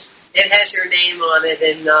 It has your name on it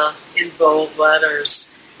in bold letters.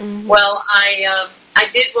 Mm-hmm. Well, I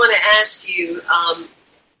did want to ask you,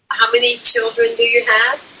 how many children do you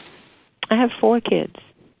have? I have 4 kids.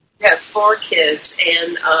 You have 4 kids,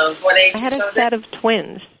 and what age? I had a set of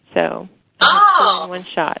twins, so in one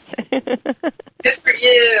shot. Good for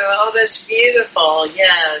you! Oh, that's beautiful.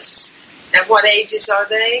 Yes. And what ages are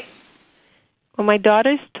they? Well, my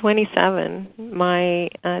daughter's 27. My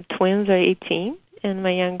twins are 18, and my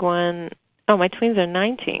young one, my twins are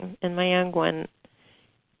 19, and my young one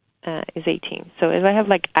is 18. So if I have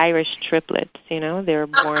like Irish triplets, they were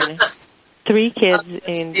born 3 kids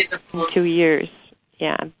in 2 years.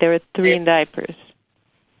 Yeah, there were 3 in diapers.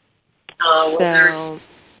 Oh, well,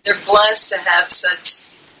 they're blessed to have such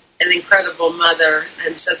an incredible mother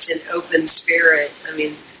and such an open spirit. I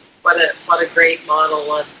mean, what a great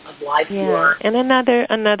model of life you are. And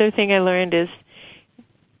another thing I learned is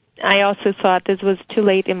I also thought this was too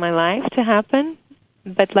late in my life to happen,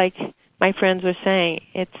 but like my friends were saying,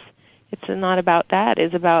 it's not about that.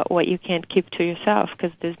 It's about what you can't keep to yourself,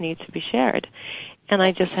 because this needs to be shared. And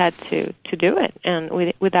I just had to do it,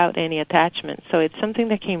 and without any attachment. So it's something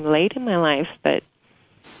that came late in my life, but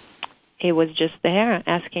it was just there,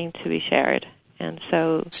 asking to be shared. And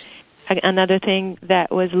so another thing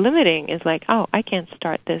that was limiting is like, I can't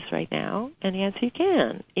start this right now. And yes, you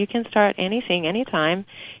can. You can start anything, anytime,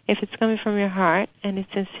 if it's coming from your heart, and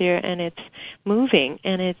it's sincere, and it's moving,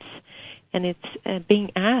 and it's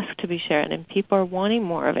being asked to be shared, and people are wanting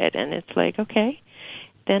more of it. And it's like, okay,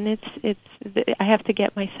 then I have to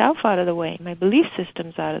get myself out of the way, my belief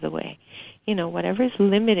systems out of the way, whatever is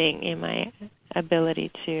limiting in my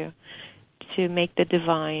ability to make the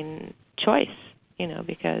divine choice,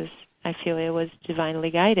 because I feel it was divinely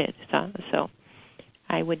guided. So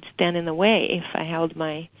I would stand in the way if I held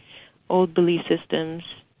my old belief systems,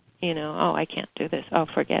 I can't do this. Oh,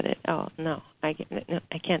 forget it. Oh, no, I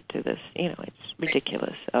can't do this. It's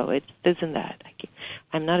ridiculous. Oh, it's this and that.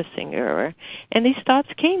 I'm not a singer. And these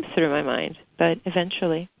thoughts came through my mind, but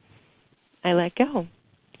eventually I let go.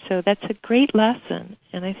 So that's a great lesson,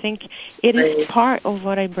 and I think it is part of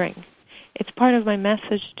what I bring. It's part of my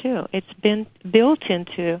message, too. It's been built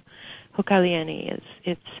into who Kaliani is.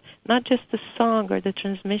 It's not just the song or the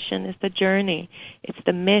transmission, it's the journey. It's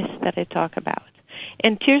the myth that I talk about.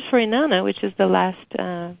 And Tears for Inanna, which is the last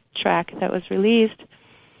track that was released,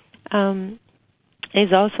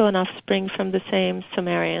 is also an offspring from the same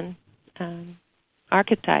Sumerian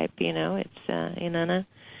archetype. It's Inanna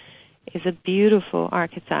is a beautiful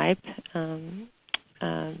archetype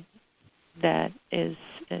that is.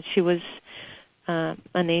 She was an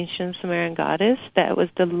ancient Sumerian goddess that was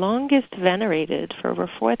the longest venerated for over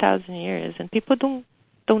 4,000 years, and people don't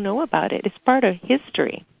know about it. It's part of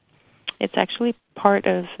history. It's actually part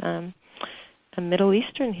of a Middle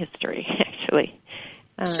Eastern history, actually.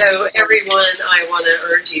 So, everyone, I want to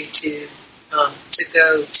urge you to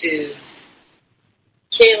go to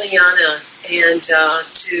Kaliana and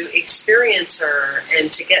to experience her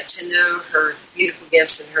and to get to know her beautiful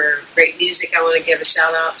gifts and her great music. I want to give a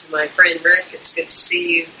shout out to my friend Rick. It's good to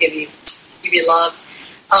see you. Give you love.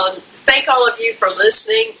 Thank all of you for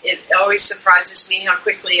listening. It always surprises me how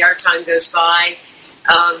quickly our time goes by.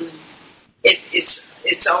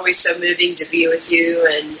 It's always so moving to be with you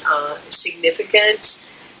and significant.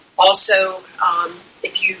 Also,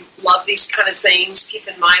 if you love these kind of things, keep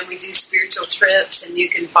in mind we do spiritual trips, and you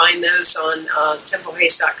can find those on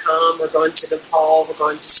templehays.com. We're going to Nepal. We're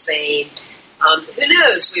going to Spain. Who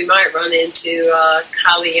knows? We might run into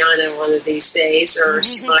Kaliana one of these days, or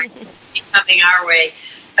she might be coming our way.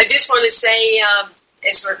 I just want to say,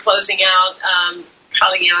 as we're closing out,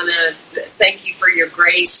 Kaliana, thank you for your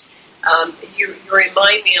grace. You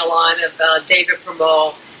remind me a lot of David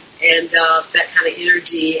Pramod and that kind of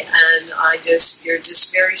energy, and you're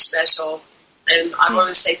just very special. And I want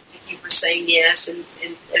to say thank you for saying yes, and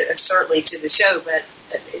certainly to the show, but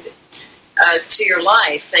to your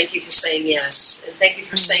life. Thank you for saying yes, and thank you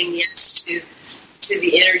for saying yes to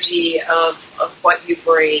the energy of what you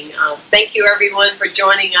bring. Thank you, everyone, for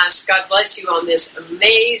joining us. God bless you on this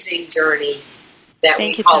amazing journey that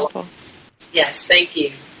we call it. Yes, thank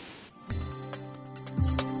you.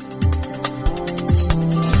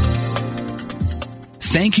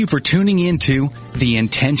 Thank you for tuning into The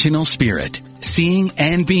Intentional Spirit, Seeing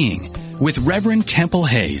and Being with Reverend Temple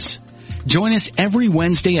Hayes. Join us every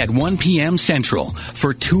Wednesday at 1 p.m. Central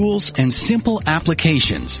for tools and simple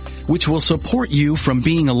applications which will support you from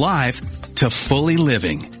being alive to fully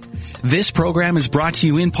living. This program is brought to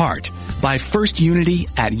you in part by First Unity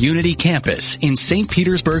at Unity Campus in St.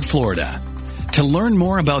 Petersburg, Florida. To learn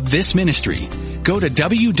more about this ministry, go to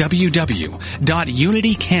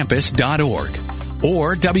www.unitycampus.org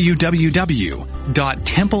or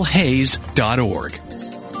www.templehays.org.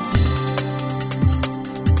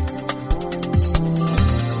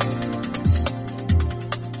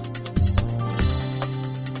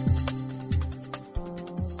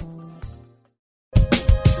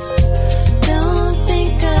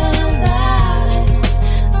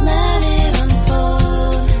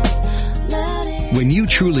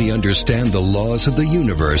 understand the laws of the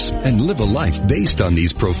universe and live a life based on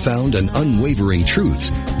these profound and unwavering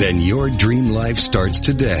truths, then your dream life starts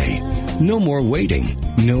today. No more waiting.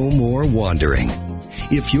 No more wandering.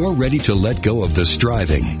 If you're ready to let go of the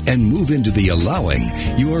striving and move into the allowing,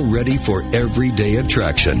 you're ready for Everyday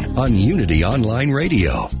Attraction on Unity Online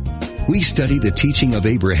Radio. We study the teaching of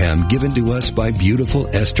Abraham given to us by beautiful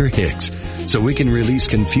Esther Hicks, so we can release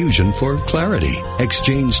confusion for clarity,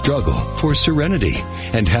 exchange struggle for serenity,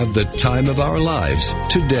 and have the time of our lives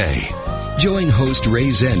today. Join host Ray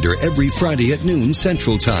Zander every Friday at noon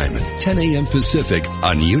Central Time, 10 a.m. Pacific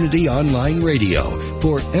on Unity Online Radio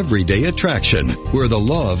for Everyday Attraction, where the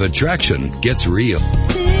law of attraction gets real.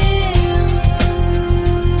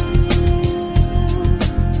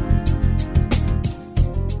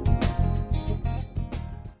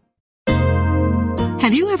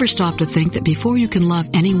 Have you ever stopped to think that before you can love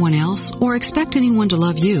anyone else or expect anyone to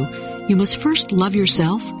love you, you must first love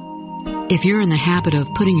yourself? If you're in the habit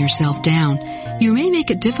of putting yourself down, you may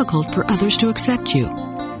make it difficult for others to accept you.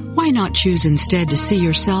 Why not choose instead to see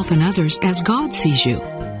yourself and others as God sees you?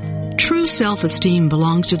 True self-esteem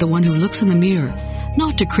belongs to the one who looks in the mirror,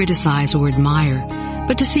 not to criticize or admire,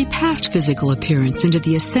 but to see past physical appearance into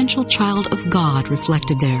the essential child of God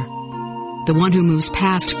reflected there. The one who moves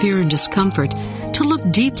past fear and discomfort to look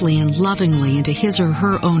deeply and lovingly into his or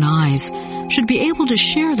her own eyes should be able to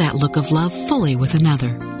share that look of love fully with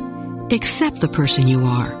another. Accept the person you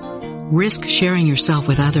are. Risk sharing yourself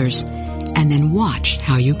with others, and then watch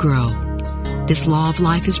how you grow. This law of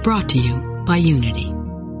life is brought to you by Unity.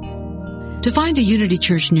 To find a Unity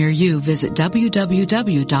Church near you, visit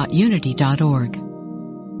www.unity.org.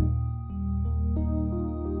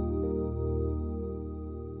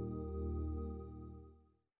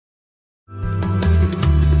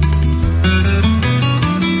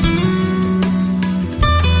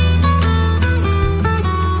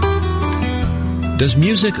 Does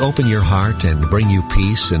music open your heart and bring you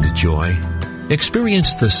peace and joy?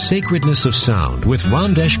 Experience the sacredness of sound with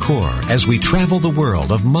Ramdesh Kaur as we travel the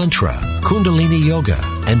world of mantra, Kundalini Yoga,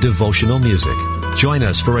 and devotional music. Join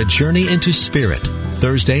us for a journey into spirit,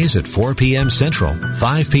 Thursdays at 4 p.m. Central,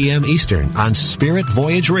 5 p.m. Eastern on Spirit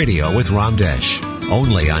Voyage Radio with Ramdesh.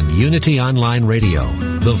 Only on Unity Online Radio,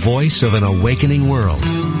 the voice of an awakening world.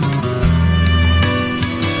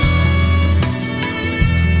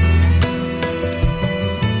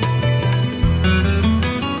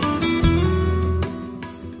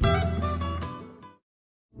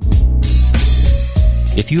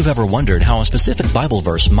 If you've ever wondered how a specific Bible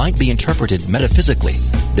verse might be interpreted metaphysically,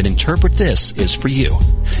 then Interpret This is for you.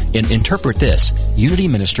 In Interpret This, Unity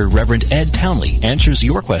Minister Reverend Ed Townley answers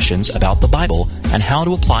your questions about the Bible and how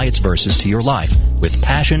to apply its verses to your life with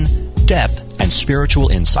passion, depth, and spiritual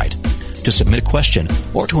insight. To submit a question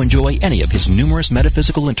or to enjoy any of his numerous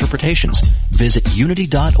metaphysical interpretations, visit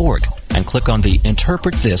unity.org and click on the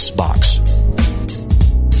Interpret This box.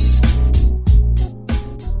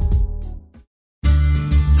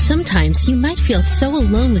 Sometimes you might feel so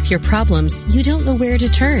alone with your problems, you don't know where to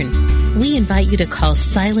turn. We invite you to call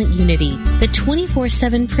Silent Unity, the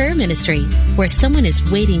 24/7 prayer ministry, where someone is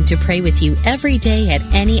waiting to pray with you every day at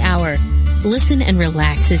any hour. Listen and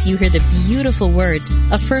relax as you hear the beautiful words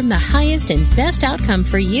affirm the highest and best outcome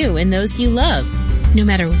for you and those you love. No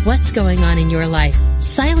matter what's going on in your life,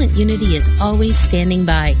 Silent Unity is always standing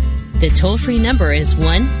by. The toll-free number is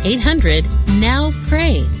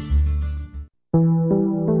 1-800-NOW-PRAY.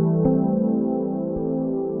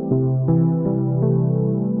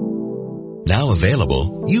 Now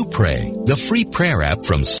available, You Pray, the free prayer app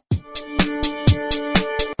from...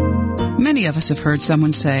 Many of us have heard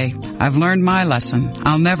someone say, "I've learned my lesson.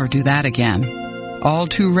 I'll never do that again." All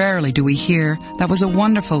too rarely do we hear, "That was a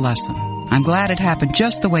wonderful lesson. I'm glad it happened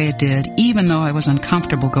just the way it did, even though I was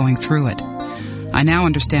uncomfortable going through it. I now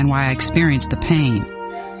understand why I experienced the pain.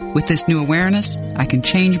 With this new awareness, I can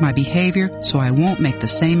change my behavior so I won't make the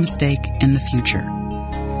same mistake in the future."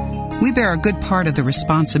 We bear a good part of the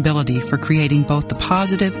responsibility for creating both the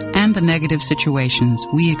positive and the negative situations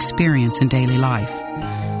we experience in daily life.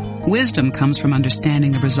 Wisdom comes from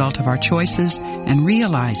understanding the result of our choices and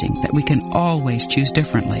realizing that we can always choose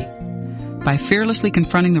differently. By fearlessly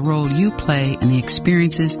confronting the role you play in the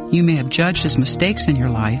experiences you may have judged as mistakes in your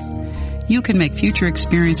life, you can make future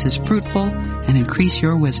experiences fruitful and increase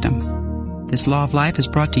your wisdom. This law of life is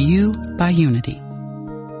brought to you by Unity.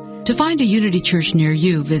 To find a Unity Church near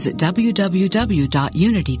you, visit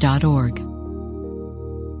www.unity.org.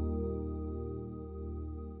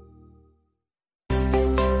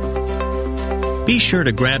 Be sure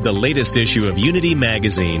to grab the latest issue of Unity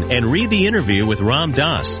Magazine and read the interview with Ram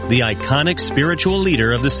Dass, the iconic spiritual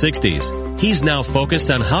leader of the 60s. He's now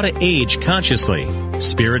focused on how to age consciously.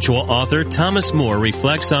 Spiritual author Thomas Moore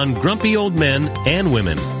reflects on grumpy old men and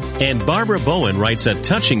women. And Barbara Bowen writes a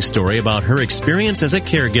touching story about her experience as a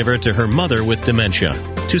caregiver to her mother with dementia.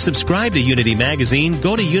 To subscribe to Unity Magazine,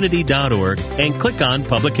 go to unity.org and click on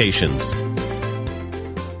Publications.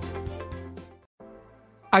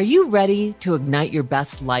 Are you ready to ignite your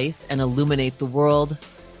best life and illuminate the world?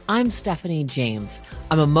 I'm Stephanie James.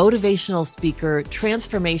 I'm a motivational speaker,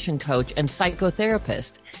 transformation coach, and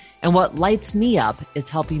psychotherapist. And what lights me up is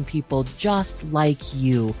helping people just like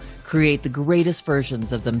you create the greatest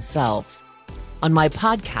versions of themselves. On my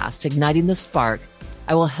podcast, Igniting the Spark,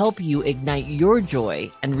 I will help you ignite your joy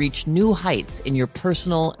and reach new heights in your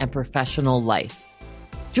personal and professional life.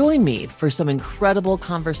 Join me for some incredible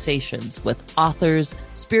conversations with authors,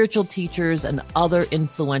 spiritual teachers, and other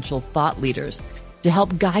influential thought leaders to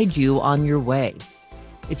help guide you on your way.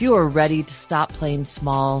 If you are ready to stop playing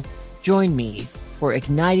small, join me for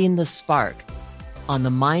Igniting the Spark on the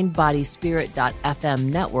mindbodyspirit.fm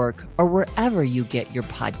network or wherever you get your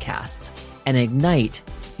podcasts, and ignite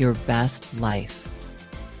your best life.